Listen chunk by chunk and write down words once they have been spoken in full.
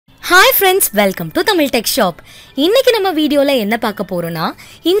Hi friends, welcome to Tamil Tech Shop. இன்னைக்கு நம்ம வீடியோல என்ன பார்க்க போறோம்னா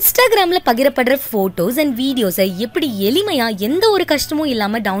இன்ஸ்டாகிராம்ல பகிரப்படுற போட்டோஸ் அண்ட் வீடியோஸை எப்படி எளிமையா எந்த ஒரு கஷ்டமும்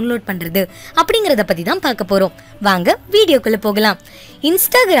இல்லாம டவுன்லோட் பண்றது அப்படிங்கறத பத்தி தான் பார்க்க போறோம். வாங்க வீடியோக்குள்ள போகலாம்.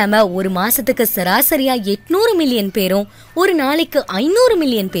 இன்ஸ்டாகிராம ஒரு மாசத்துக்கு சராசரியா 800 மில்லியன் பேரும் ஒரு நாளைக்கு 500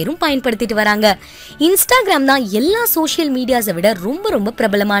 மில்லியன் பேரும் பயன்படுத்திட்டு வராங்க. இன்ஸ்டாகிராம் தான் எல்லா சோஷியல் மீடியாஸை விட ரொம்ப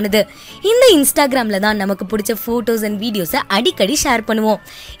பிரபலமானது. இந்த இன்ஸ்டாகிராம்ல தான் நமக்கு பிடிச்ச போட்டோஸ் அண்ட் வீடியோஸை அடிக்கடி ஷேர் பண்ணுவோம்.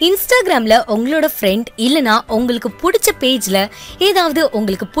 இன்ஸ்டாகிராம்ல உங்களோட ஃப்ரெண்ட் இல்லனா உங்களுக்கு பிடிச்ச பேஜ்ல ஏதாவது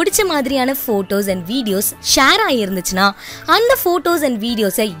உங்களுக்கு பிடிச்ச மாதிரியான போட்டோஸ் அண்ட் வீடியோஸ் ஷேர் ஆயிருந்துச்சுன்னா அந்த போட்டோஸ் அண்ட்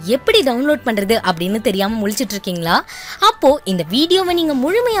வீடியோஸை எப்படி டவுன்லோட் பண்றது அப்படின்னு தெரியாம முழிச்சிட்டு இருக்கீங்களா? அப்போ இந்த வீடியோவை நீங்க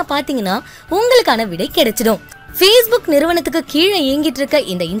முழுமையா பாத்தீங்கன்னா உங்களுக்கான விடை கிடைச்சிடும். Facebook நிறுவனத்துக்கு கீழே இயங்கிட்டு இருக்க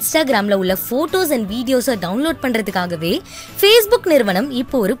இந்த இன்ஸ்டாகிராம்ல உள்ள போட்டோஸ் அண்ட் வீடியோஸை டவுன்லோட் பண்றதுக்காகவே Facebook நிறுவனம்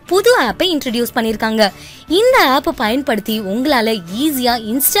இப்போ ஒரு புது ஆப்பை இன்ட்ரோடியூஸ் பண்ணிருக்காங்க. இந்த ஆப் பயன்படுத்தி உங்களால ஈஸியா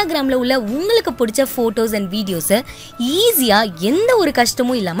இன்ஸ்டாகிராம்ல உள்ள உங்களுக்கு பிடிச்ச போட்டோஸ் அண்ட் வீடியோஸை ஈஸியா எந்த ஒரு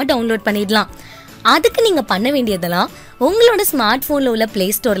கஷ்டமும் இல்லாம டவுன்லோட் பண்ணிடலாம். அதுக்கு நீங்க பண்ண வேண்டியதெல்லாம் உங்களோட ஸ்மார்ட் போன்ல உள்ள பிளே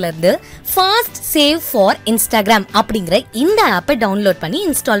ஸ்டோர்ல இருந்து ஃபாஸ்ட் சேவ் ஃபார் இன்ஸ்டாகிராம் அப்படிங்கிற இந்த ஆப்பை டவுன்லோட் பண்ணி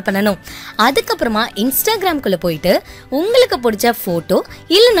இன்ஸ்டால் பண்ணணும். அதுக்கப்புறமா இன்ஸ்டாகிராம்குள்ள போயிட்டு உங்களுக்கு பிடிச்ச போட்டோ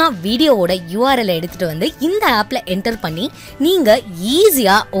இல்லைன்னா வீடியோவோட URL எடுத்துட்டு வந்து இந்த ஆப்ல என்டர் பண்ணி நீங்க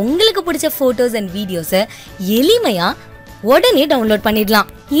ஈஸியா உங்களுக்கு பிடிச்ச போட்டோஸ் அண்ட் வீடியோஸை எளிமையா உடனே டவுன்லோட் பண்ணிடலாம்.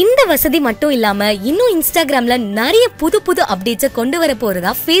 இந்த வசதி மட்டும் இல்லாம இன்னும் இன்ஸ்டாகிராம்ல நிறைய புது அப்டேட்ஸை கொண்டு வர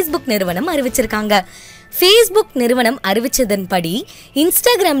போறதா Facebook நிறுவனம் அறிவிச்சிருக்காங்க. Facebook நிறுவனம் அறிவிச்சதன்படி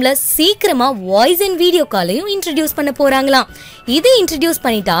இன்ஸ்டாகிராம்ல சீக்கிரமா வாய்ஸ் அண்ட் வீடியோ காலையும் இன்ட்ரோடியூஸ் பண்ண போறாங்களாம். இது இன்ட்ரோடியூஸ்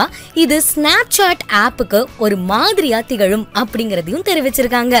பண்ணிட்டா இது ஸ்னாப்சாட் ஆப்புக்கு ஒரு மாதிரியா திகழும் அப்படிங்கறதையும்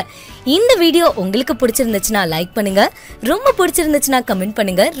தெரிவிச்சிருக்காங்க. இந்த வீடியோ உங்களுக்கு பிடிச்சிருந்துச்சுன்னா லைக் பண்ணுங்க, ரொம்ப பிடிச்சிருந்துச்சுன்னா கமெண்ட்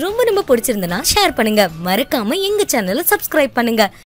பண்ணுங்க, ரொம்ப பிடிச்சிருந்தனா ஷேர் பண்ணுங்க. மறக்காம எங்க சேனலை சப்ஸ்கிரைப் பண்ணுங்க.